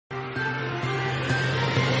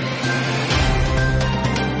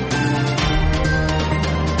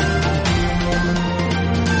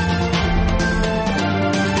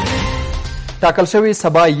ټاکل شوی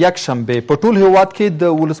سبا یکشنبه په ټول هیواد کې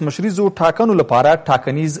د ولسمشریزو ټاکنو لپاره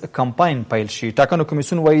ټاکنیز کمپاین پیل شي. ټاکنو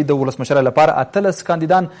کمیسیون وایي د ولسمشر لپاره 18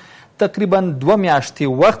 کاندیدان تقریبا 2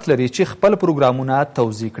 میاشتې وخت لري چې خپل پروګرامونه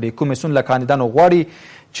توضیح کړي. کمیسیون له کاندیدانو غواړي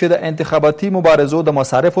چې د انتخاباتي مبارزو د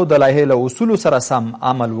مصارفو د لایحې له اصولو سره سم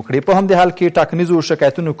عمل وکړي. په همدې حال کې ټاکنیزو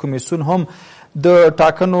شکایتونو کمیسیون هم د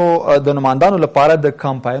ټاکنو د نمایندانو لپاره د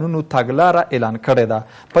کمپاینونو تګلاره اعلان کړې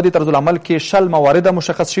ده. په دې طرز العمل کې 60 موارد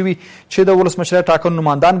مشخص شوي چې د ولسمشر ټاکنو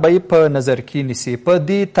نمایندان به یې په نظر کې نیسي. په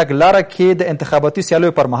دې تګلاره کې د انتخاباتي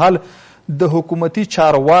سیالیو پر مهال د حکومتي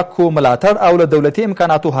چارواکو ملاتړ او له دولتي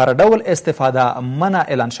امکاناتو هر ډول استفاده منع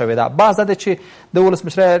اعلان شوې ده. بعض دا چې د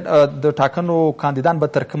ولسمشر د ټاکنو کاندیدان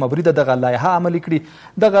به تر کومه بریده دغه لایحه عملي کړي.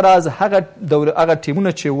 دغه راز هغه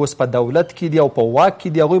ټیمونه چې اوس په دولت کې دي او په واک کې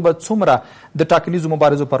دي هغوی به څومره د ټاکنیزو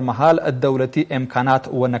مبارزو پر مهال دولتي امکانات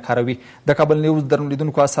ونه کاروي. د کابل نیوز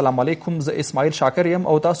درنولیدونکو السلام علیکم، زه اسماعیل شاکر یم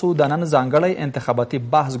او تاسو د نن ځانګړی انتخاباتي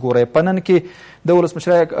بحث ګورئ. په نن کې د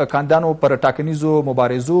ولسمشر کاندیدانو پر ټاکنیزو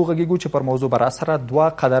مبارزو غږیږو چې پر موضوع برا سره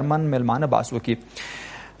 2 قدرمن ملمانه بحث وکړي.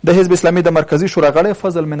 د حزب اسلامي د مرکزي شورا غړی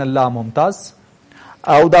فضل من الله ممتاز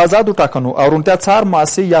او د آزادو ټاکنو او روڼتیا څار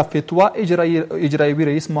مؤسسې یا فتوا اجرایوي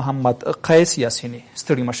رئیس محمد قیس یاسیني.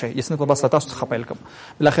 ستړي مه شئ. یاسین په بس تاسو څخه پیل کوم.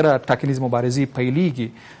 بالاخره ټاکنیز مبارزې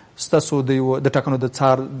پیلیږي. ستاسو د ټاکنو د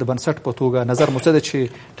څار د بنسټ په توګه نظر مو څه ده چې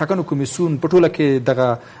ټاکنو کمیسیون په ټوله کې دغه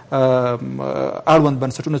اړوند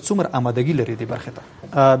بنسټونه څومره آمادګي لري دې برخې ته؟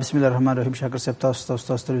 بسم الله الرحمن الرحیم. شاکر صاحب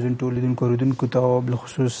تاسو تلویزیون ټول لیدونکو اوریدونکو ته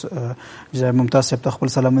بالخصوص جناب ممتاز صاحب ته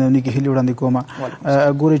خپل سلامونه او نیکې هیلې وړاندې کوم.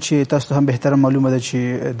 ګورئ چې تاسو ته هم بهتره معلومه ده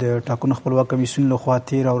چې د ټاکنو خپلواک کمیسیون لخوا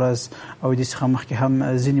تېره ورځ او دې څخه مخکې هم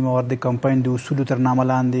ځینې موارد د کمپاین د اصولو تر نامه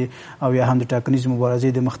لاندې او یا هم د ټاکنیز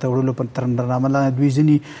مبارزې د مخته وړلو تر نامه لاندې دوی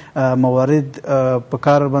ځینې موارد په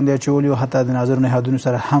کار باندې اچولي او حتی د ناظرو نهادونو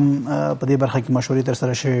سره هم په دې برخه کې مشورې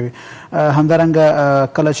ترسره شوې وي. همدارنګه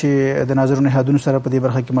کله چې د ناظرو نهادونو سره په دې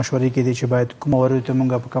برخه کې مشورې کېدې چې باید کوم موارد ته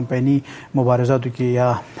موږ په کمپایني مبارزاتو کې یا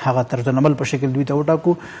هغه طرز عمل په شکل دوی ته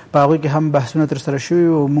وټاکو، په هغوی کې هم بحثونه ترسره شوي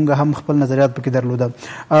او موږ هم خپل نظریات پکې درلوده.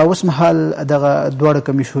 اوس مهال دغه دواړه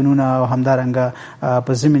کمیسیونونه او همدارنګه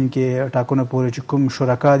په ضمن کې ټاکنو پورې چې کوم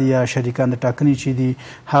شرکا دي یا شریکان د ټاکنې چې دي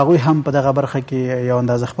هغوی هم په دغه برخه کې یو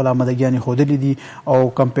اندازه خپل آمادګیانې ښودلې دي او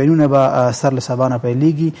کمپاینونه به سر له سبا نه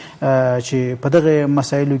پیلېږي چې په دغه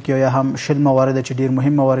مسایلو کې یا هم 60 موارد چې ډېر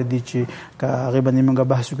مهم موارد دي چې که هغې باندې موږ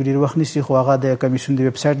بحث وکړو ډېر وخت نیسي، خو هغه د کمیسیون د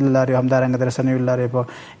ویب سایټ له لارې او همدارنګه د رسنیو له لارې په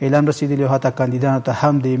اعلان رسېدلي او حتی کاندیدانو ته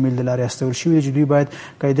هم د ایمیل له لارې استول شوي دي چې دوی باید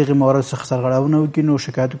که دغې موارد څخه سرغړونه وکړي نو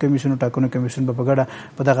شکایتو کمیسیون او ټاکنو کمیسیون به په ګډه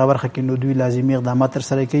په دغه برخه کې نو دوی لازمي اقدامات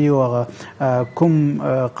ترسره کوي او هغه کوم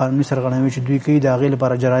قانوني سرغړونې چې دوی کوي د هغې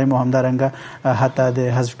لپاره جرایم او همدارنګه حتی د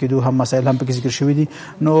حذف کېدو هم مسایل هم پکې ذکر شوي دي.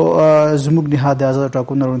 نو زموږ نهاد د آزادو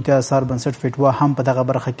ټاکنو روڼتیا څار بنسټ فتوا هم په دغه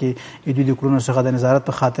برخه کې دوی د کړنو څخه د نظارت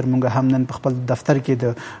په خاطر موږ هم نن په خپل دفتر کې د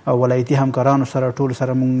ولایتي همکارانو سره ټولو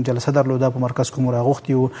سره موږ جلسه درلوده په مرکز کې مو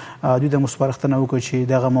راغوښتي وو. دوی د سپارښتنه وکړه چې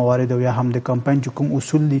دغه موارد او یا هم د کمپاین چې کوم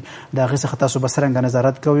اصول دي د هغې څخه تاسو به څرنګه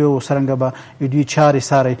نظارت کوئ او څرنګه به دوی چارې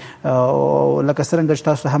څارئ. لکه څرنګه چې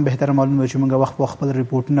تاسو هم بهتره معلومه ده چې موږ وخت په وخت خپل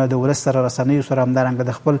ریپورټونه د ولس سره رسنیو سره همدارنګه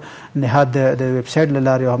د خپل نهاد د ویب سایټ له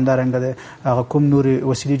لارې او همدارنګه د هغه کوم نورې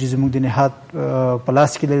وسیلې چې زموږ د نهاد په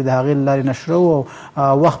لاس کې لري د هغې له لارې نشروو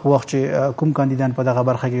او وخت په وخت چې کوم کاندیدان په دغه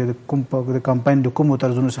برخه کې کوم د کمپاین د کومو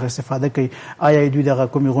طرزونو څخه استفاده کوي، آیا دوی دغه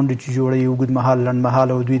کومې غونډې چې جوړوي اوږد مهال لنډ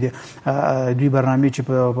مهال او دوی برنامې چې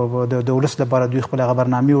د ولس لپاره دوی خپل هغه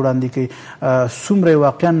برنامې وړاندې کوي څومره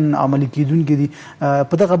واقعا عملي کېدونکي دي.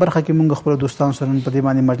 په دغه برخه کې موږ خپلو دوستانو سره په دې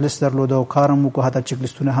باندې مجلس درلوده او کار هم وکړو، حتی چک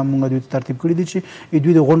لیستونه هم موږ دوی ته ترتیب کړي دي چې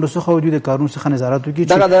دوی د غونډو څخه او دوی د کارونو څخه نظارت وکړي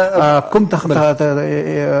چې کوم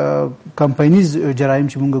کمپاینیز جرایم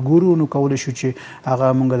چې موږ ګورو نو کولی شو چې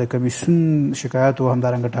هغه موږ د کمیسیون شکایت او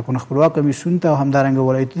همدارنګه ټاکنو خپلواک کمیسیون ته او همدارنګه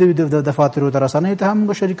ولایتي د دفاترو ته رسنیو ته هم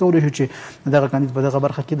موږ شریکولی شو چې دغه کاندید په دغه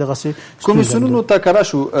برخه کې دغسې کمیسیونونو ته کره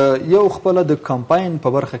شو. یو خپله د کمپاین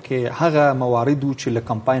په برخه کې هغه موارد چې له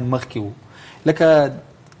کمپاین مخکې وو، لکه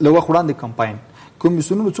له وخت وړاندې کمپاین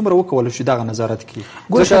کمیسیونونو څومره وکولی شي دغه نظارت کړي؟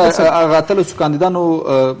 ځکه هغه 18 کاندیدانو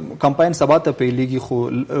کمپاین سبا ته پیلیږي خو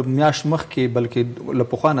میاشت مخکې بلکې له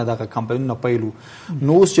پخوا نه دغه کمپاینونه پیل وو.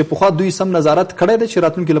 نو اوس چې پخوا دوی سم نظارت کړی دی چې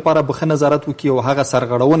راتلونکي لپاره به ښه نظارت وکړي او هغه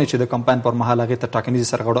سرغړونې چې د کمپاین پر مهال هغې ته ټاکنیزې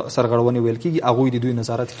سرغړونې ویل کېږي هغوی د دوی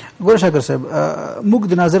نظارت کړي. ګوره شاکر صاحب،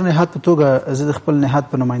 موږ د ناظر نهاد په توګه زه د خپل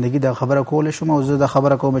نهاد په نمایندګي دا خبره کولی شم او زه دا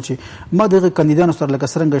خبره کوم چې ما دغه کاندیدانو سره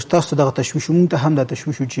لکه څرنګه چې تاسو دغه تشویش مونږ ته هم دا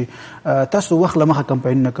تشویش و چې تاسو وخت له مخامخ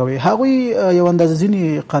کمپاینونه کوي. هغوی یو اندازه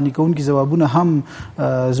ځینې قانع کوونکي ځوابونه هم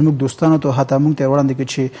زموږ دوستانو ته حتی موږ ته وړاندې کړي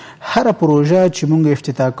چې هره پروژه چې موږ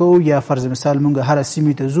افتتاح کوو یا فرض مثال موږ هره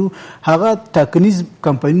سیمې ته ځو هغه ټاکنیز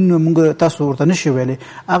کمپاینونه موږ تاسو ورته نشئ ویلی.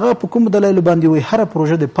 هغه په کومو دلایلو باندې وایي هره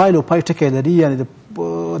پروژه د پایل او پای ټکی لري، یعنې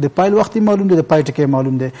د پایل وخت معلوم دی، د پای ټکی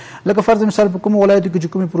معلوم دی. لکه فرض مثال په کوم ولایتو کې چې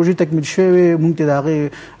کومې پروژې تکمیل شوې موږ ته د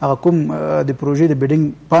هغه کوم د پروژې د بیډینګ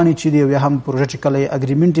پاڼې چې دی یا هم پروژه چې کله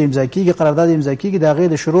اګریمنټ امضا کیږي، قرارداد امضا کیږي، د هغې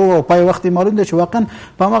د شروع او پای وخت معلوم دی چې واقعا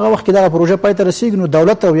په هماغه وخت کې دغه پروژه پای ته رسیږي. نو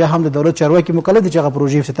دولت او یا هم د دولت چارواکي مکلف دي چې هغه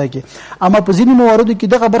پروژې افتتاح کړي. اما په ځینې مواردو کې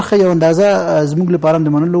دغه برخه یو اندازه زموږ لپاره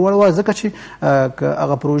د منلو وړ وه، ځکه چې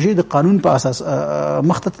هغه پروژې د قانون په اساس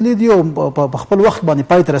مخته تللې دي او په خپل وخت باندې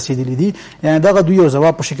پای ته رسېدلې دي، یعنې دغه دوی یو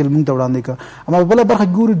ځواب په شکل موږ ته وړاندې کړه. اما په بله برخه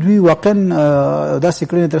ګورو دوی واقعا داسې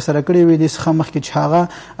کړنې ترسره کړې وې دې څخه مخکې چې هغه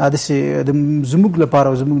داسې زموږ لپاره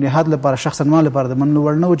او زموږ نهاد لپاره شخصا ما لپاره د منلو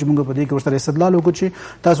وړ نه و چې موږ په دې کې ورسره استدلال وکړو چې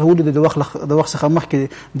تاسو ولې د وخت څخه مخکې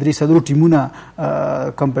 300 ټیمونه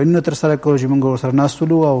کمپاینونه ترسره کړو چې موږ ورسره ناست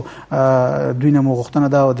ولو او دوی نه مو غوښتنه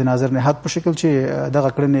ده او د ناظر نهاد په شکل چې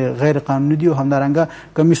دغه کړنې غیر قانوني دي او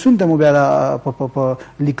همدارنګه کمیسیون ته مو بیا په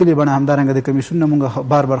لیکلې بڼه همدارنګه د کمیسیون نه موږ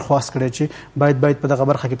بار بار خواست کړی چې باید په دغه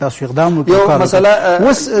برخه کې تاسو اقدام وکړئ. یو مسله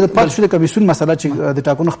اوس پاتې شو د کمیسیون مسله چې د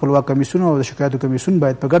ټاکنو خپلواک کمیسیون او د شکایتو کمیسیون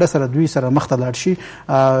باید په ګډه سره دوی سره مخ ته لاړ شي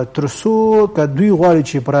تر څو که دوی غواړي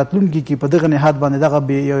چې په راتلونکي کې په دغه نهاد باندې دغه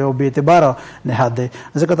یو بې اعتباره نهاد دی.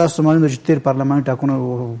 ځکه تاسو معلوم ده چې تېر پارلماني ټاکنو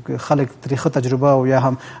خلک ترې ښه تجربه او یا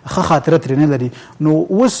هم ښه خاطره ترې نه لري. نو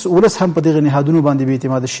اوس ولس هم په دغه نهادونو باندې بې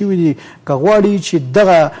اعتماده شوي دي. که غواړي چې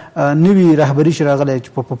دغه نوي رهبري چې راغلی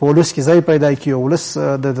په ولس کې ځای پیدا کړي او ولس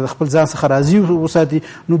د خپل ځان څخه راضي وساتي،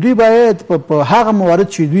 نو دوی باید په هغه موارد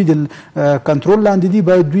چې دوی د کنټرول لاندې دي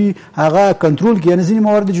باید دوی هغه کنټرول کړي. یعنې ځینې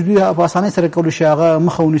موارد چې دوی په اسانۍ سره کولی شي هغه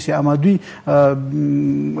مخه ونیسي. اما دوی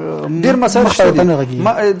ډېر مسایل شته دي.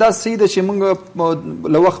 دا صحیح ده چې موږ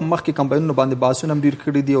له وخت مخکې کمپاینونو باندې بحثونه هم ډېر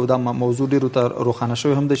کړي دي او دا موضوع ډېرو ته روښانه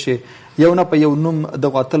شوی هم ده چې یو نه په یو نوم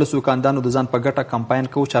دغو 18 کاندانو د ځان په ګټه کمپاین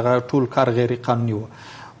کوو چې هغه ټول کار غیر قانوني و.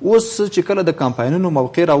 اوس چې کله د کمپاینونو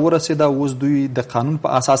موقع راورسېده اوس دوی د قانون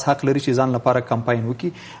په اساس حق لري چې ځان لپاره کمپاین وکړي.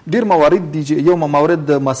 ډېر موارد دي چې یو مورد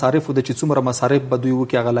د مصارفو ده چې څومره مصارف به دوی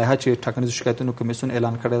وکړي، هغه لایحه چې ټاکنیزو شکایتونو کمیسیون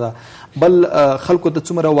اعلان کړې ده، بل خلکو ته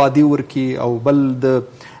څومره وعدې ورکړي او بل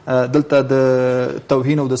دلته د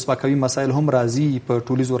توهین او د سپکاوي مسایل هم راځي. په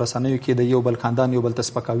ټولیزو رسنیو کې د یو بل خاندان یو بل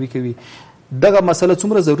ته سپکاوي کوي. دغه مسله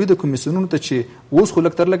څومره ضروري ده کمیسیونونو ته چې اوس خو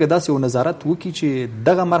لږ تر لږه داسې یو نظارت وکړي چې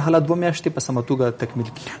دغه مرحله 2 میاشتې په سمه توګه تکمیل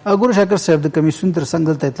کړي. ګوره شاکر صاحب، د کمیسیون تر څنګ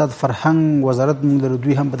دلته اطلاعات فرهنګ وزارت موږ لرو،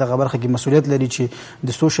 دوی هم په دغه برخه کې مسؤلیت لري چې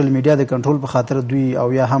د سوشل میډیا د کنټرول په خاطر دوی او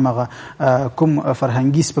یا هم هغه کوم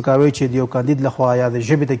فرهنګي سپکاوی چې د یو کاندید لخوا یا د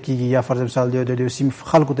ژبې ته کېږي یا فرض مثال د یو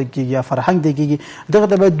سیمې خلکو ته کېږي یا فرهنګ ته کېږي،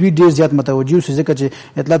 دغه ته باید دوی ډېر زیات متوجه اوسي، ځکه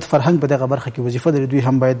چې اطلاعات فرهنګ په دغه برخه کې وظیفه لري. دوی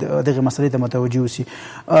هم باید دغه مسلې ته متوجه اوسي.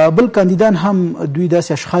 بل کاندیدان هم دوی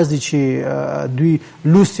داسې اشخاص دي چې دوی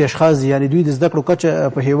لوستي اشخاص دي، یعنې دوی د زده کړو کچه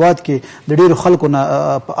په هیواد کې د ډېرو خلکو نه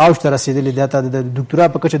اوج ته رسېدلي دي. د ډاکټرا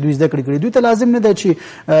په کچه دوی زده کړې کړي. دوی ته لازم نه ده چې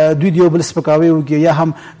دوی د یو بل سپکاوی وکړي یا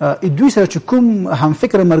هم دوی سره چې کوم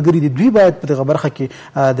همفکره ملګري دي دوی باید په دغه برخه کې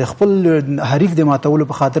د خپل حریف د ماتولو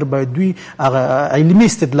په خاطر باید دوی هغه علمي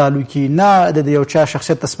استدلال وکړي، نه د یو چا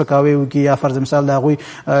شخصیت ته سپکاوی وکړي یا فرض مثال د هغوی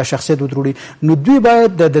شخصیت وتروړي. نو دوی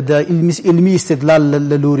باید د علمي استدلال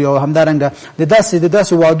له لوري او همدارنګه د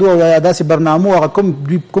داسې وعدو او یا داسې برنامو هغه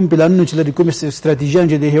کوم پلانونه چې لري، کوم استراتیژیان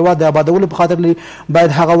چې د هیواد د آبادولو په خاطر لري،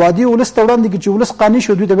 باید هغه وعدې ولس ته وړاندې کړي چې ولس قانع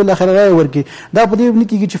شي دوی ته بالاخره رایه ورکړي. دا په دې نه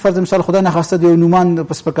کېږي چې فرض مثال خدای ناخواسته د یو نومان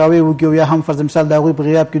په سپکاوی وکړي یا هم فرض مثال د هغوی په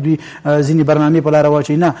غیاب کې دوی ځینې برنامې په لاره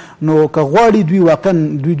واچوي. نه، نو که غواړي دوی واقعا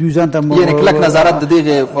دوی ځان ته یعنې کلک نظارت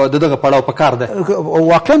د دغه پړاو په کار ده.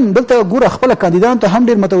 واقعا دلته ګوره خپله کاندیدانو ته هم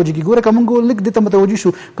ډېر متوجه کړي. ګوره که موږ لږ دې ته متوجه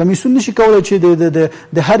شو، کمیسیون نشي کولی چې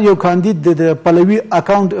د هر یو کاندید د پلوي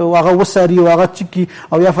اکاونټ هغه وساري او هغه چکي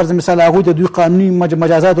او یا فرض مثال هغوی ته دوی قانوني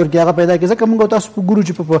مجازات ورکړي، هغه پیدا کړي. ځکه موږ تاسو ګورو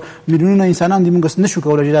چې په میلیونونه انسانان دي، موږ نشو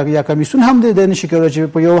کولی چې یا کمیسیون هم د نشي کولی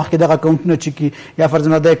چې په یو وخت کې دغه اکاونټونه چکي یا فرض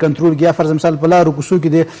مثال د کنټرول کې یا فرض مثال په لارو کوڅو کې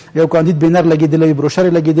د یو کاندید بینر لګېدلی، بروشر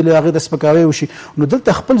لګېدلی، هغې ته سپکاوی وشي. نو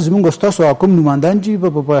دلته خپل زموږ ستاسو کوم نمایندان چې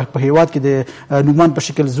په هیواد کې د نومان په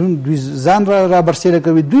شکل دوی ځان را برسېره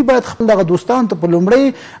کوي، دوی باید خپل دغه دوستان ته په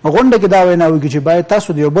لومړۍ غونډه کې دا وینا وکړي چې باید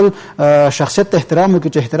تاسو د یو بل شخصیت ته احترام وکړي،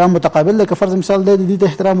 چې احترام متقابل دی. که فرض مثال دی د دې ته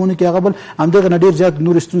احترام ونه کړي، هغه بل همدغه نه ډېر زیات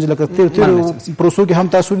نورې ستونزې لکه تېرو پروسو کې هم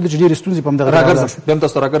تاسو ولیدل چې ډېرې ستونزې په همدغه بیا هم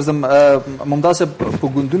تاسو ته راګرځم. ممتاز صاحب، په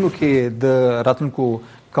ګوندونو کې د راتلونکو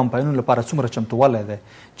کمپاینونو لپاره څومره چمتووالی دی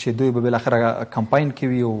چې دوی به بالاخره کمپاین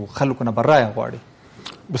کوي او خلکو نه به رایه غواړي؟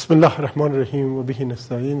 بسم الله الرحمن الرحیم و به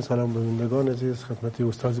نستعین. سلام بینندگان عزیز، خدمت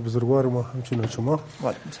استاد بزرگوار ما همچنین شما. و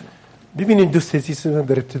علیکم السلام. ببینید دوست عزیز،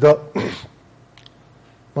 در ابتدا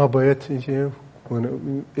ما باید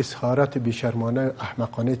اظهارات بیشرمانه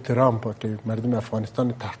احمقانه ترامپ که مردم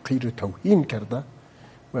افغانستان تحقیر و توهین کرده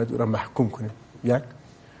باید او را محکوم کنیم. یک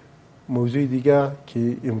موضوع دیگه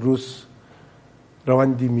که امروز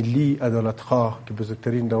روند ملی عدالتخواه که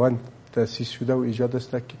بزرگترین روند تأسیس شده و ایجاد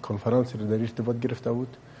است که کنفرانس را در ارتباط گرفته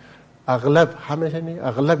بود،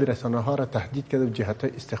 اغلب رسانه ها را تهدید کرده و جهت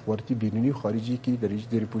استخباراتی بینونی و خارجی که در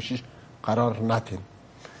زیر پوشش قرار ندهند.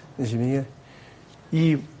 نشمیه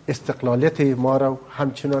این استقلالیت ما را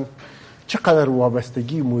همچنان چقدر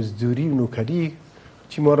وابستگی مزدوری و نوکری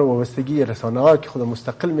چی ما را وابستگی رسانه ها که خود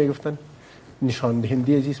مستقل میگفتن نشان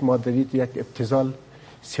دهنده عزیز ما در یک ابتذال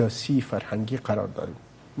سیاسی فرهنگی قرار داریم.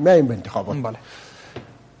 نه این به انتخابات. بله.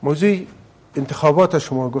 موضوع انتخابات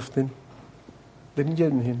شما گفتین در اینجا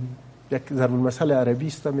یک ضرب المثل عربی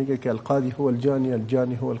است میگه که القاضی هو الجانی،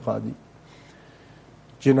 الجانی هو القاضی.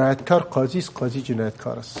 جنایتکار قاضی است، قاضی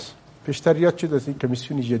جنایتکار است. پیشتر یاد شد از این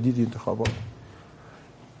کمیسیون جدید انتخابات،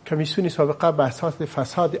 کمیسیون سابقه به اساس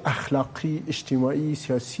فساد اخلاقی، اجتماعی،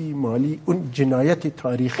 سیاسی، مالی، اون جنایت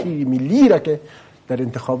تاریخی ملی را که در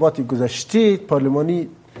انتخابات گذشته پارلمانی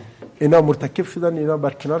اینا مرتکب شدن، اینا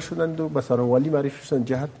برکنار شدند و به سرانوالی معرفی شدن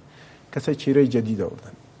جهت کسای چهره جدید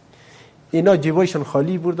آوردن. اینا جیبایشان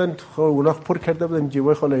خالی بردن، اونا پر کرده بودن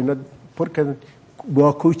جیبای خالی، اینا پر کردن.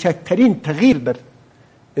 با کوچکترین تغییر در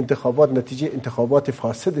انتخابات، نتیجه انتخابات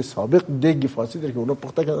فاسد سابق، دیگه فاسد که اونا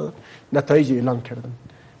پخته کردن، نتایج اعلان کردن.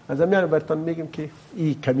 از همین براتون میگم که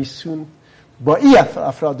این کمیسیون با این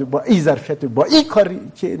افراد، با این ظرفیت، با این کاری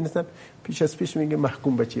که انسان پیش میگه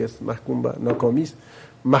محکوم به چی است؟ محکوم به ناکامی است،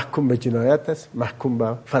 محکوم به جنایت است، محکوم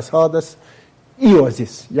به فساد است. این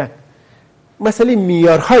عزیز یک مسئله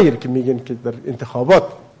معیارهایی که میگن که در انتخابات،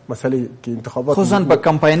 مسئله که انتخابات خصوصا با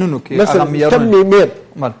کمپاینونو که مثلا معیار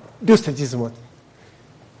دوست عزیز ما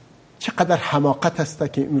چقدر حماقت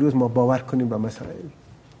است که امروز ما باور کنیم به مسائل.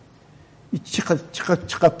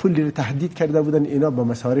 چقدر پول رو تهدید کرده بودن اینا به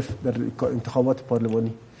مصارف در انتخابات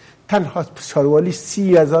پارلمانی. تنها شارولی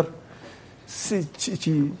 30,000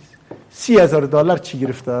 دلار چی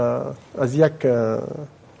گرفته از یک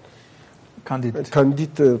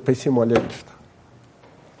کاندید پیسه مالیه گرفته.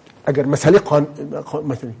 اگر مسئله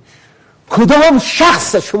مثلا کدام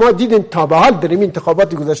شخص شما دیدین تا به حال در این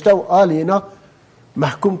انتخابات گذشته و آل اینا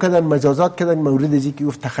محکوم کردن، مجازات کردن، مورد ازی که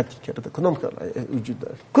گفت تخطی کرده؟ کدام کار وجود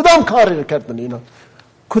داره؟ کدام کار کردن اینا؟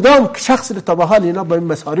 کدام شخص تا به حال اینا با این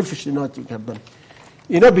مصارفش اینا چی کردن؟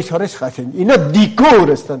 اینا بیچارهش خاطر اینا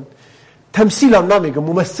دیکور هستن. تمثیل هم نمیگم،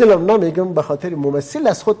 ممثل هم نمیگم، به خاطر ممثل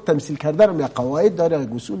از خود تمثیل کردن یا قواعد داره، یا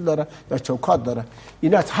اصول داره، یا چوکات داره.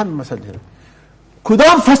 اینا از همه مسئله داره.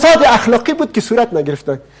 کدام فساد اخلاقی بود که صورت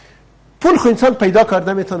نگرفته؟ پول خو انسان پیدا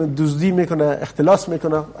کرده میتونه، دزدی میکنه، اختلاس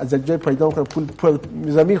میکنه، از جای پیدا میکنه، پول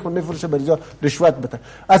زمین خود میفروشه برای رشوت بده.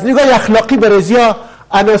 از نگاه اخلاقی برای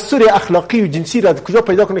عناصر اخلاقی و جنسی را کجا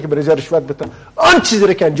پیدا کنه که برای رشوت بده؟ آن چیزی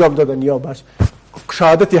را که انجام دادن یا باش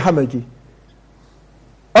شهادت همگی.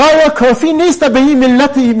 آیا کافی نیست به این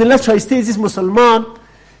ملت شایسته عزیز مسلمان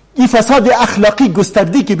این فساد اخلاقی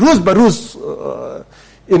گسترده که روز به روز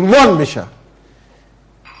عنوان میشه؟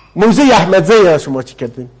 موضوع احمدزی شما چی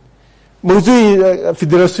کردین؟ موضوع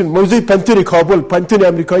فدراسیون، موضوع پانتون کابل، پانتون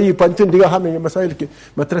امریکایی، پانتون دیگه، همه مسائل که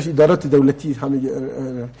مطرح ادارات دولتی، همه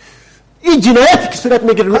این جنایتی که صورت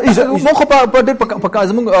میگیره. ما خو په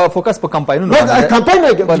ازمون فوکس په کمپاینونو باندې کمپاین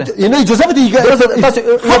اینا اجازه بده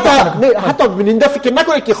حتی بننده فکر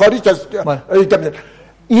نکنه که خارج از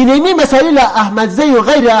اینمی مسائل احمدزی و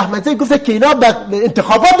غیر احمدزی گفته که اینا به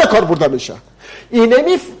انتخابات به کار برده میشه.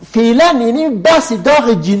 اینمی فعلا اینمی بحث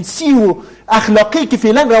داغ جنسی و اخلاقی که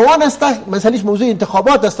فعلا روان است، مثلا موضوع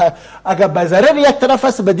انتخابات است. اگر به ضرر یک طرف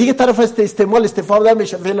است به دیگه طرف است استفاده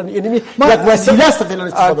میشه. فعلا اینمی یک وسیله است فعلا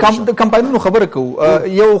استفاده میشه. کمپاینونو خبره کو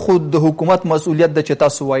یو خود د حکومت مسؤلیت د چتا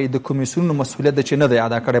سوای د کمیسیونونو مسؤلیت د چ نه دی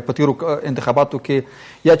ادا کړی په تیرو انتخاباتو کې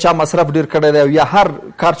یا چا مصرف ډیر کړی دی یا هر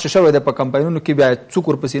کار چې شوی دی په کمپاینونو کې بیا څوک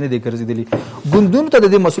ورپسې نه دی ګرځېدلی. ګوندونو ته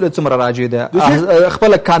د دې مسؤلیت څومره راځي دی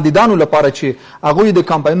خپل کاندیدانو لپاره چې هغه د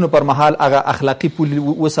کمپاینونو پر مهال هغه اخلاقی پول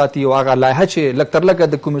وساتي او هغه لایحه چې لکتر لکه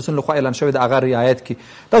د کمیسیون لخوا اعلان شوی د هغه رعایت کی.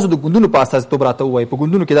 تاسو د ګوندونو په اساس تو براته وای په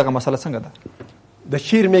ګوندونو کې دغه مسله څنګه ده؟ د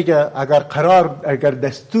شیر میگه اگر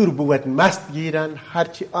دستور بود مست گیرن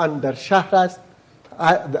هرچی آن در شهر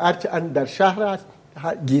است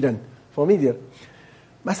گیرن. فهمیدید؟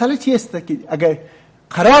 مسئله چی است که اگر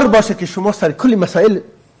قرار باشه که شما سر کلی مسائل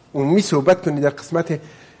عمومی صحبت کنید، در قسمت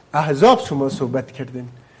احزاب شما صحبت کردین،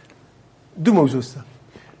 دو موضوع است.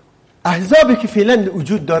 احزابی که فعلا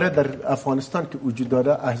وجود داره در افغانستان که وجود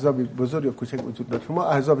داره، احزاب بزرگ یا کوچک وجود داره. شما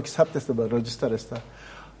احزابی که ثبت است به راجستر است،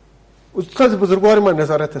 استاد بزرگوار ما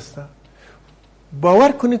نظارت است،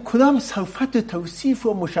 باور کنید کدام صفت توصیف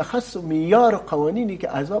و مشخص و معیار و قوانینی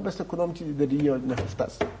که احزاب است کدام چیزی در یا نهفته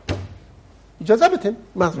است. اجازه بدین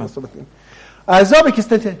محض بدین احزابی که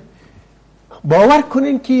است، باور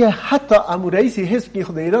کنین که حتی امو رئیس حزب که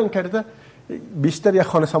خود ایران کرده بیشتر یا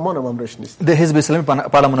خانه سامان هم امرش نیست. د حزب اسلامي په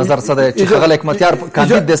اړه منظر څه ده چې ښاغلی حکمتیار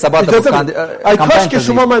کاندید دی سبا ته ای کاش که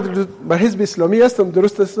شما من به حزب اسلامی هستم،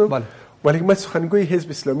 درست هستم، ولی من سخنگوی حزب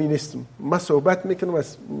اسلامی نیستم. من صحبت میکنم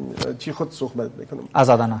از چی خود صحبت میکنم،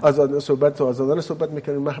 آزادانه صحبت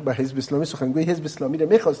میکنم. من به حزب اسلامی سخنگوی حزب اسلامی رو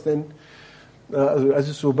میخواستن از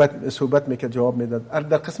صحبت میکرد، جواب میداد.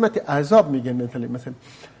 در قسمت احزاب میگن مثلا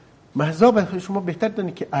احزاب شما بهتر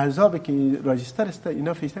دانید که احزابی که راجستر است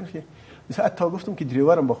اینا فیشن مثلا حتی گفتم که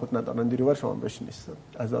دریورم با خود ندارن، دریور شما بهش نیست،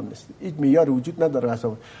 احزاب نیست، هیچ معیار وجود نداره.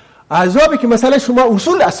 احزابی که مثلا شما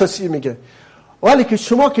اصول اساسی میگه، ولی که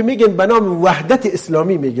شما که میگن به نام وحدت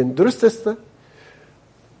اسلامی میگن، درست است،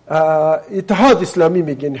 اتحاد اسلامی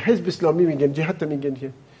میگن، حزب اسلامی میگن، جهت میگن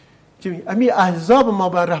که امی احزاب ما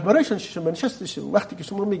با رهبرایشان شما نشستش. وقتی که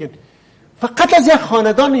شما میگن فقط از یک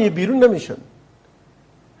خاندان بیرون نمیشن،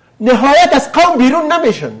 نهایت از قوم بیرون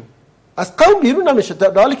نمیشن، از قوم بیرون نمیشن،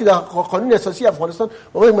 در حالی که در قانون اساسی افغانستان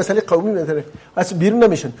اون مسئله قومی مثلا از بیرون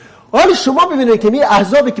نمیشن. حالا شما ببینید که می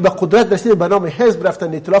احزابی که به قدرت رسیدن به نام حزب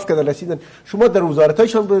رفتن ائتلاف کردن رسیدن، شما در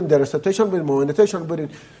وزارتایشان برین، در ریاستایشان برین، معاونتایشان برین،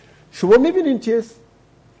 شما میبینید چیز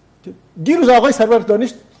دیروز آقای سرور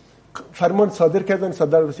دانش فرمان صادر کردن،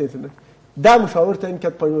 صدر رسیدن 10 مشاور تعیین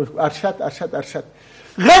کرد، ارشد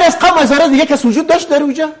غیر از قوم هزاره دیگه کس وجود داشت در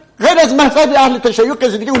اونجا؟ غیر از مذهب اهل تشیع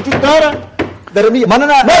کسی دیگه وجود داره؟ من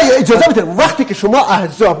اجازه بدید وقتی که شما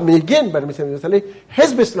احزاب میگین بر مثلا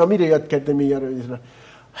حزب اسلامی رو یاد کرده میاره،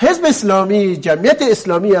 حزب اسلامی جمعیت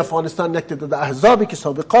اسلامی افغانستان نکته احزابی که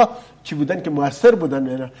سابقا چی بودن که موثر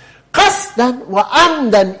بودن، قصدن و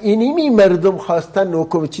عمدن اینیمی مردم خواستن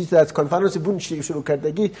حکومت چیز از کنفرانس بون شروع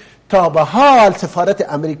کردگی تا به حال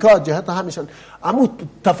سفارت امریکا جهت همیشون اما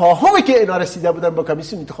تفاهمی که اینا رسیده بودن با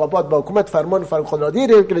کمیسیون انتخابات با حکومت فرمان فوق‌العاده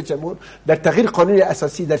رئیس جمهور در تغییر قانون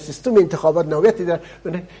اساسی در سیستم انتخابات نوعیتی در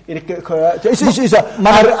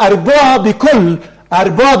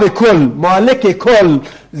ارباب کل مالک کل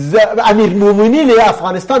امیرالمومنین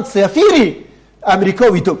افغانستان سفیری امریکا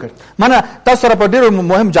ویتو کرد. من تاسو سره په ډیرو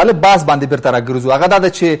مهم جالب باز باندې بیرته راګرځو. هغه دا ده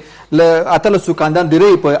چې له اتلسو کاندان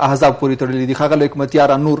ډیری په احزاب پورې تړلي دي. ښاغلی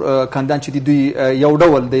حکمتیار نور کاندان چې دوی یو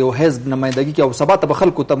ډول د یو حزب نمایندګي کوي او سبا ته به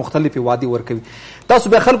خلکو ته مختلفې وعدې ورکوي. تاسو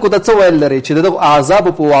به خلکو ته څه ویل لرئ چې دغو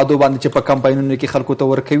احزابو په وعدو باندې چې په کمپاینونو کې خلکو ته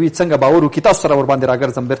ورکوي څنګه باور وکړي؟ تاسو سره ورباندې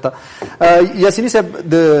راګرځم بیرته. یاسیني صاحب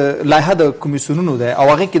د لایحه د کمیسیونونو دی او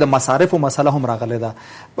هغې کې د مصارفو مسله هم راغلی ده.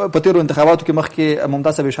 په تېرو انتخاباتو کې مخکې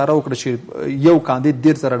ممتاز صاحب اشاره وکړه چې یو کاندید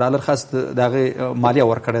 $1,000 خاص د هغې مالیه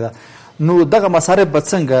ورکړې ده. نو دغه مصارف به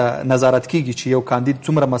څنګه نظارت کیږي چې یو کاندید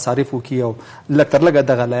څومره مصارف وکړي او لږ تر لږه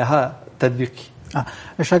دغه لایحه تطبیق کړي؟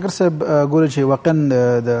 شاکر صاحب ګوره چې واقعا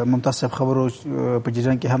د ممتاز صاحب خبرو په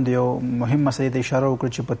جریان کې هم د یو مهم مسئلې ته اشاره وکړه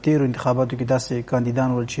چې په تېرو انتخاباتو کې داسې کاندیدان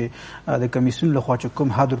ول چې د کمیسیون لخوا چې کوم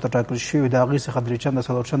حد ورته ټاکل شوي د هغې څخه 3 چنده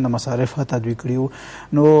 4 چنده مصارف تدوی کړي وو.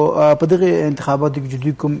 نو په دغې انتخاباتو کې چې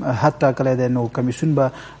دوی کوم حد ټاکلی دی نو کمیسیون به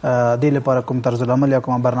دې لپاره کوم طرزالعمل یا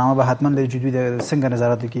کومه برنامه به حتما لري چې دوی د څنګه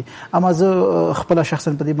نظارت وکړي. اما زه خپله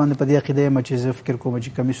شخصا په دې باندې په دې عقیده یم چې زه فکر کوم چې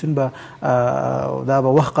کمیسیون به دا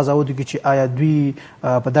به وخت قضاوت وکړي چې آیا دوی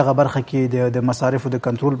په دغه برخه کې د مصارفو د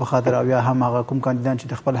کنټرول په خاطر او یا هم هغه کوم کاندیدان چې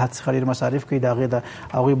د خپل حد څخه ډېر مصارف کوي د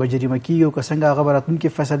هغوی به جریمه کېږي او که څنګه هغه به راتلونکې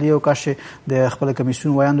فیصلې او کاش د خپل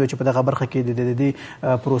کمیسیون ویاند وي چې په دغه برخه کې د دې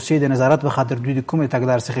پروسې د نظارت په خاطر دوی د کومې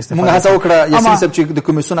تګلارې څخه استفاده موږ هڅه وکړه یاسین صاحب چې د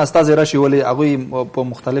کمیسیون استازی راشي ولې هغوی په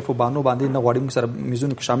مختلفو بانو باندې نه غواړي موږ سره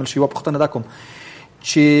میزونو کې شامل شي. یوه پوښتنه دا کوم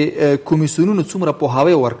چې کمیسیونونو څومره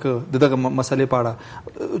پوهاوی ورکړه د دغه مسلې په اړه؟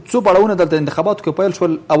 څو پړاوونه دلته انتخاباتو کې پیل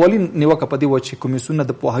شول. اولین نیوکه په دې وه چې کمیسیونونه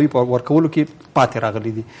د پوهاوي په ورکولو کې پاتې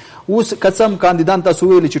راغلي دي. اوس که څه هم کاندیدان تاسو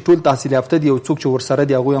ویلي چې ټول تحصیل یافته دي او څوک چې ورسره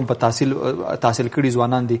دي هغوی هم په تحصیل کړي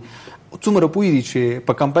ځوانان دي، څومره پوهې دي چې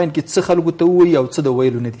په کمپاین کې څه خلکو ته ووایي او څه د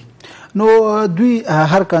ویلو نه دي؟ نو دوی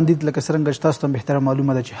هر کاندید لکه څرنګه چې تاسو ته بهتره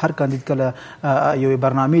معلومه ده چې هر کاندید کله یو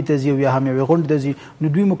برنامې ته ځي او یا هم یوې غونډې ته ځي نو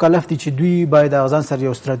دوی مکلف دي چې دوی باید هغه ځان سره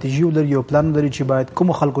یو ستراتیژي ولري، یو پلان ولري چې باید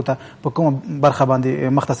کومو خلکو ته په کومه برخه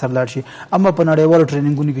باندې مختصر لاړ شي. اما په نړیوالو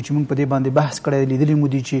ټریننګونو کې چې موږ په دې باندې بحث کړی لیدلي مو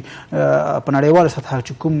دي چې په نړیواله سطحه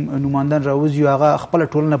چې کوم نمایندان راوځي هغه خپله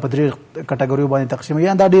ټولنه په 3 کټګوریو باندې تقسیموي.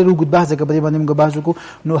 یا دا ډېر اوږد بحث دی که په دې باندې موږ بحث وکړو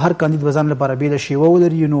نو هر کاندید به ځان لپاره بېله شیوه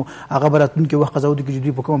ولري نو هغه به راتلونکي وخت قضاوت وکړي چې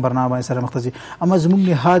دوی په کومه برنامه باندې سره مخ ته ځي. اما زموږ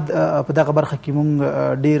نهاد په دغه برخه کې موږ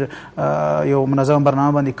ډېر یو منظم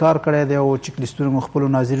برنامه باندې کار کړی دی او چیک لیستونه مو خپلو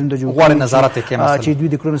ناظرینو ته جوړ غواړي نظارت یې کوي چې دوی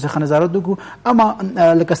د کړنو څخه نظارت وکړو. اما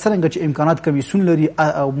لکه څرنګه چې امکانات کمیسیون لري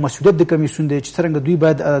او مسؤلیت د کمیسیون دی چې څرنګه دوی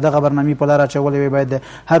باید دغه برنامې په لاره اچولې وي، باید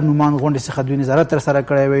هر نومان غونډې څخه دوی نظارت ترسره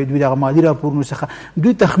کړی وي، دوی دغه مالي راپورونو څخه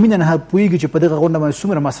دوی تخمینا هر پوهېږي چې په دغه غونډه باندې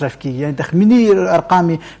څومره مصرف کېږي. یعنې تخمیني ارقام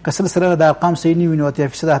یې که سل سلنه د ارقام صحیح نه وي نو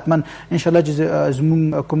 80% حتما انشاءالله چې زموږ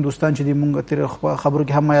کوم دوستان چې دي موږ تېر خبرو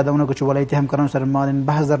کې هم ما یادونه کړو چې ولایتي همکارانو سره ما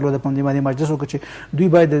بحث درلوده په دې باندې مجلس وکړو چې دوی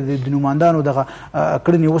باید د نوماندانو دغه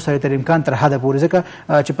کړنې وسایي تر امکان تر حده پورې، ځکه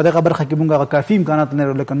چې په دغه برخه کې موږ هغه کافي امکانات نه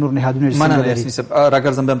لرو لکه نور نهادونه. مننه یاسین صاحب.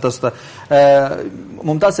 راګرځم بیا هم تاسو ته.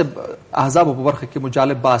 ممتاز صاحب، احزابو په برخه کې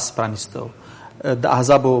مجالب بحث پرانیسته، د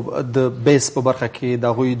احزابو د بیس په برخه کې د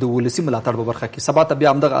هغوی د ولسي ملاتړ په برخه کې سبا ته بیا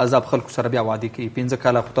همدغه احزاب خلکو سره بیا وعدې کوي. 15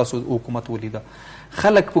 کاله خو تاسو حکومت ولیده،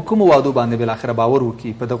 خلک په کومو وعدو باندې بالاخره باور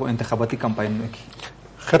وکړي په دغو انتخاباتي کمپاینونو کې؟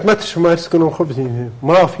 خدمت شما عرض کنم خب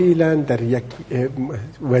ما فعلا در یک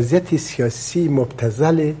وضعیت سیاسی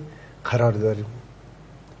مبتذل قرار داریم.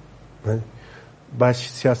 با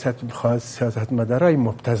سیاستمدارای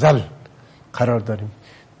مبتذل قرار داریم.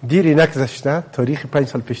 دیری نگذشته، تاریخ 5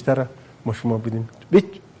 سال پیشتر ما شما بودیم،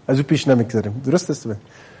 از او پیش نمیگذاریم. درست است؟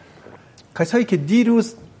 کسایی که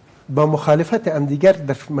دیروز با مخالفت همدیگر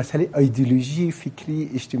در مسئله ایدئولوژی،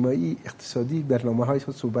 فکری، اجتماعی، اقتصادی برنامه‌های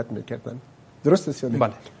خود صحبت می‌کردن. درست است یا نه؟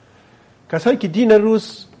 بله. کسایی که دین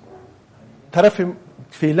روز طرف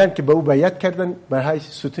فعلا که به او بیعت کردن برای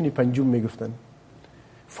ستون پنجم میگفتن،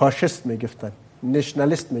 فاشیست میگفتن،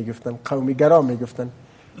 نشنالیست میگفتن، قومیگرا میگفتن،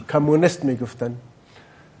 کمونیست میگفتن،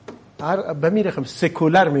 به می رقم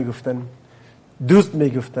سکولر میگفتن، دوست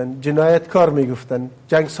میگفتن، جنایتکار میگفتن،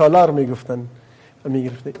 جنگ سالار میگفتن،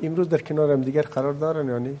 میگفتن. امروز در کنار هم دیگر قرار دارن.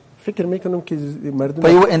 یعنی فکر میکنم که مردم په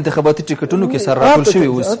یو انتخاباتي ټکټونو کې سر راټول شوي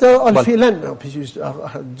اوس فعلا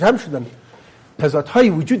جمع شدن. تضادهای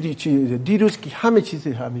وجودی چې دیروز که همه چیز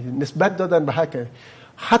نسبت دادن به حق،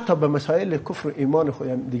 حتی به مسائل کفر و ایمان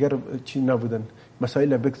خود دیگر چی نبودن.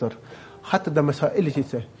 مسائل بگذار، حتی در مسائل چیز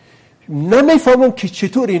نمیفهمم که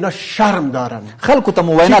چطور اینا شرم دارن. خلکو ته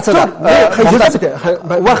موینات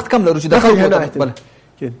وقت کم لرو چې د خلکو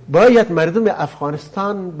که باید مردم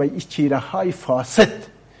افغانستان به این چهره های فاسد،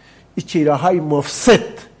 این چهره های مفسد،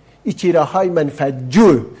 این چهره های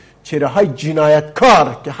منفعتجو، چهره های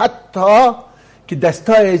جنایتکار که حتی که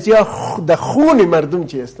دستای ازیا در خون مردم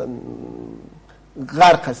چی هستن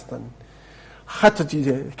غرق هستن، حتی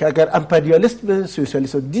چیزه که اگر امپریالیست بودن،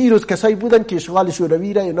 سوسیالیست دیروز کسایی بودن که اشغال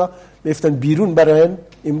شوروی را اینا میفتن بیرون براین،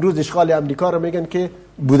 امروز اشغال امریکا را میگن که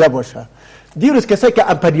بوده باشه. دیروز کسایی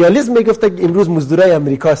که امپریالیسم میگفتن امروز مزدورای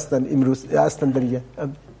امریکا هستن، امروز هستن دیگه.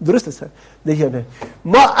 درست است دیگه.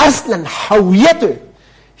 ما اصلا هویت،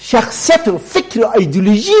 شخصیت و فکر و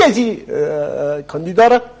ایدئولوژی از کاندیدا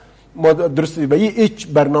را ما درست به هیچ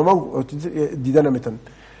برنامه دیده نمیتون.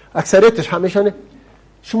 اکثریتش همیشانه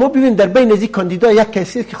شما ببین در بین از این کاندیدا یک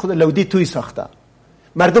کسی که خود لودی توی ساخته،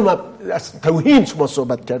 مردم از توهین شما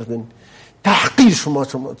صحبت کردن، تحقیر شما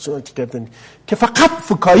کردن که فقط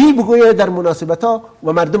فکایی بگویه در مناسبت ها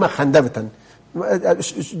و مردم خنده بتن.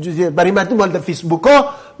 برای مردم در فیسبوک ها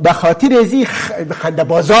به خاطر ازی خنده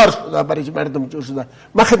بازار شده، برای مردم جور شده.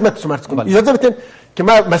 ما خدمت شما عرض کنم، اجازه بدین که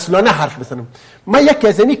ما مسئولانه حرف بزنم. ما یکی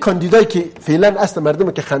از این کاندیدایی که فعلا اصلا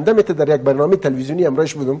مردم که خنده میته در یک برنامه تلویزیونی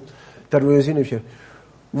امروز بودم، تلویزیونی میشه،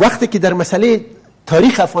 وقتی که در مسئله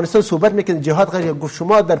تاریخ افغانستان صحبت میکنه جهاد غیر، گفت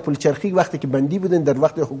شما در پلچرخی وقتی که بندی بودین در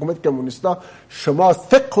وقت حکومت کمونیستا شما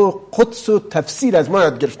فقه و قدس و تفسیر از ما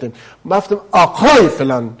یاد گرفتین. ما گفتم آقای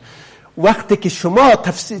فلان وقتی که شما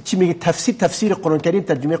تفسیر چی میگه، تفسیر قرآن کریم،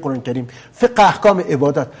 ترجمه قرآن کریم، فقه احکام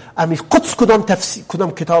عبادت، امی قدس کدام تفسیر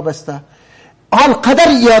کدام کتاب است؟ آنقدر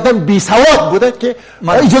این آدم بی سواد بوده که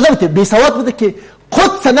اجازه بده، بی سواد بوده که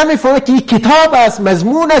قدس نمیفهمه که این کتاب است،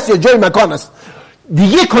 مضمون است یا جای مکان است.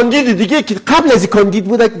 دیگه کاندید دیگه که قبل از کاندید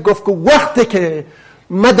بوده که گفت که وقتی که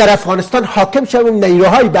ما در افغانستان حاکم شوم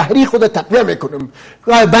نیروهای بحری خود تقویه میکنم.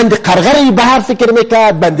 بند قرقره بحر فکر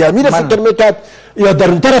میکرد، بند امیر فکر میکرد یا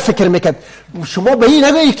درونتر فکر میکرد. شما به این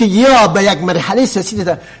نگویید که یا به یک مرحله سیاسی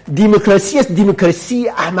دموکراسی است، دموکراسی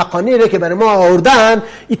احمقانه را که برای ما آوردن،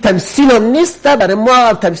 این تمثیل هم نیست، برای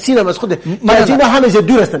ما تمثیل هم از خود از اینا همه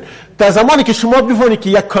دور هستن. تا زمانی که شما بفهمید که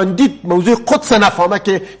یک کاندید موضوع قدس نفهمه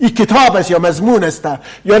که این کتاب است یا مضمون است،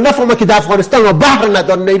 یا نفهمه که در افغانستان ما بحر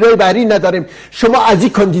نداریم، نیروی بحری نداریم، شما از این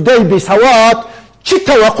کاندیدای بی سواد چی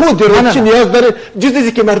توقع داره، چی نیاز داره جز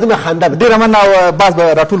از که مردم خنده بده؟ ډیره مننه. باز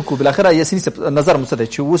به راټول کو. بالاخره یاسین صاحب نظر مو څه دی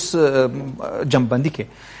چې اوس جمعبندي کې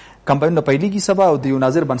کمپاینونه پیلېږي سبا او د یو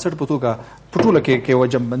ناظر بنسټ په توګه په ټوله کې یوه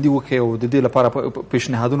جمعبندي وکړي او د دې لپاره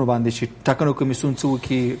پیشنهادونو باندې چې ټاکنو کمیسیون څه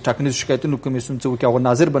وکړي، ټاکنیزو شکایتونو کمیسیون څه وکړي، هغه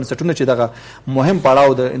ناظر بنسټونه چې دغه مهم پړاو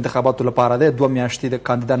د انتخاباتو لپاره دی 2 میاشتې د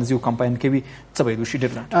کاندیدان زیو کمپاین کوي، څه باید وشي؟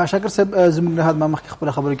 ډېر شاکر صاحب زموږ نهاد ما مخکې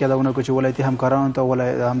خپله خبره کې یادونه وکړه چې ولایتي همکارانو ته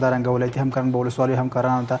همدارنګه ولایتي همکاران به ولسوالي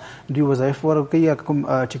همکارانو ته دوی وظایف ورکوي یا کوم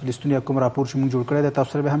چیک لیستونه یا کوم راپور چې موږ جوړ کړی دی تاسو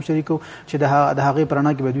سره به هم شریکو چې د هغې په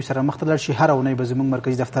رڼا کې به دوی سره مخ ته لاړ شي. هره اونۍ به زموږ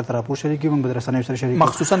مرکزي دفتر ته راپور شریکوي، موږ به د رسنیو سره شریکوو.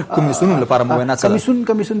 مخصوصا کمیسیونونو لپاره مو وینا څه ده؟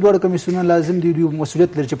 کمیسیون دواړه کمیسیونونه لازم دي، دوی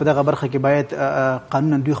مسؤلیت لري چې په دغه برخه کې باید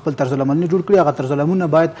قانونا دوی خپل طرزالعملونه جوړ کړي. هغه طرزالعملونه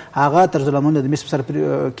باید هغه طرزالعملونه د مصر سره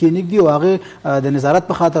کېنږدي او هغه د نظارت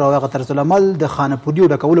په خاطر او هغه طرزالعمل د خانه‌پوري او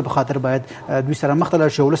ډکولو په خاطر باید دوی سره مخ ته لاړ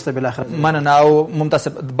شي. ولس ته بالاخره مننه. او ممتاز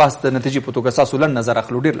بحث د نتیجې په توګه ستاسو لنډ نظر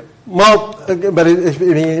اخلو. ډېر ما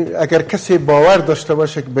اگر کسی باور داشته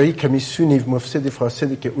باشه که به این کمیسیون مفسد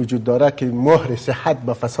فاسدی که وجود داره که مهر صحت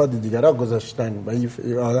به فساد دیگران گذاشتن به این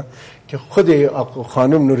که خود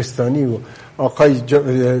خانم نورستانی و آقای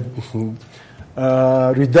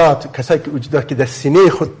رویداد کسایی که وجود داره که در سینه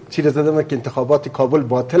خود چیز زدن که انتخابات کابل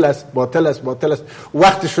باطل است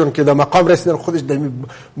وقتشون که در مقام رسیدن خودش در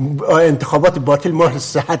انتخابات باطل مهر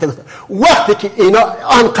صحت وقتی که اینا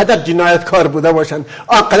آنقدر جنایتکار بوده باشن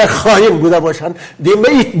آنقدر خائن بوده باشن دیگه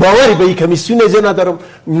باوری به این کمیسیون زیاد ندارم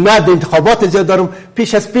نه در انتخابات زیاد دارم.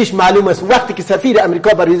 پیش از پیش معلوم است وقتی که سفیر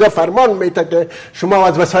امریکا بر ایزا فرمان میده که شما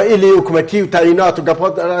از وسایل حکومتی و تعیینات و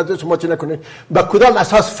گپات شما چه نکنید به کدام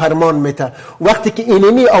اساس فرمان میده؟ وقتی که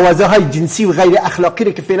اینمی آوازه های جنسی و غیر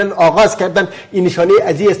اخلاقی که فعلا آغاز کردن این نشانه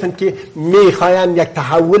ازی هستند که میخواین یک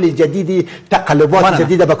تحول جدیدی تقلبات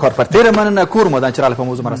جدیده به کار پرته. ډېره مننه کور مدان چې راله په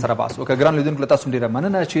موضوع سره بحث وکړه. ګران لیدونکو له تاسو ډېره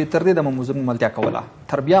مننه چې تر دې دمه موضوع ملتیا کوله.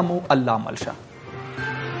 تر بیا مو الله مل شه.